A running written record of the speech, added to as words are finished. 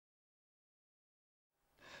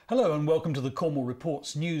Hello and welcome to the Cornwall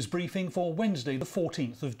Reports news briefing for Wednesday the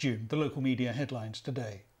 14th of June. The local media headlines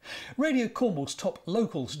today. Radio Cornwall's top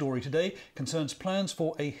local story today concerns plans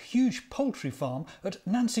for a huge poultry farm at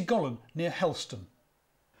Nancy-Golan near Helston.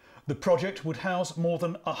 The project would house more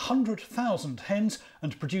than 100,000 hens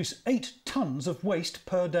and produce 8 tonnes of waste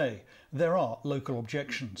per day. There are local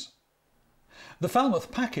objections. The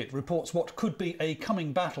Falmouth Packet reports what could be a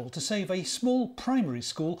coming battle to save a small primary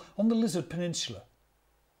school on the Lizard Peninsula.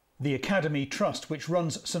 The Academy Trust, which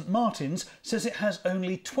runs St Martin's, says it has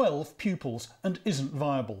only 12 pupils and isn't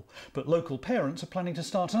viable, but local parents are planning to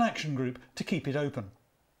start an action group to keep it open.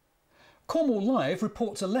 Cornwall Live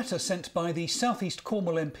reports a letter sent by the South East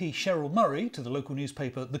Cornwall MP Cheryl Murray to the local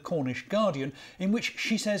newspaper The Cornish Guardian, in which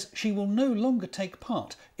she says she will no longer take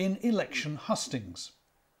part in election hustings.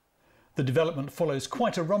 The development follows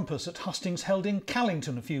quite a rumpus at hustings held in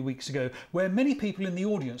Callington a few weeks ago, where many people in the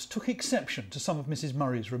audience took exception to some of Mrs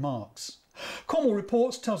Murray's remarks. Cornwall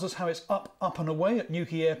Reports tells us how it's up and away at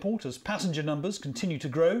Newquay Airport as passenger numbers continue to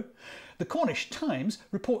grow. The Cornish Times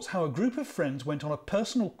reports how a group of friends went on a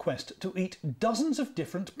personal quest to eat dozens of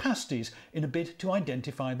different pasties in a bid to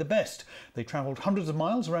identify the best. They travelled hundreds of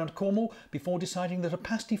miles around Cornwall before deciding that a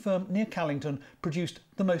pasty firm near Callington produced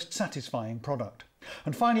the most satisfying product.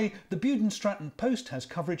 And finally, the Bewden Stratton Post has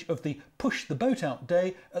coverage of the Push the Boat Out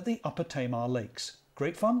Day at the Upper Tamar Lakes.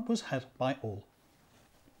 Great fun was had by all.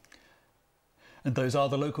 And those are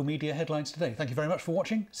the local media headlines today. Thank you very much for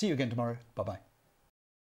watching. See you again tomorrow. Bye-bye.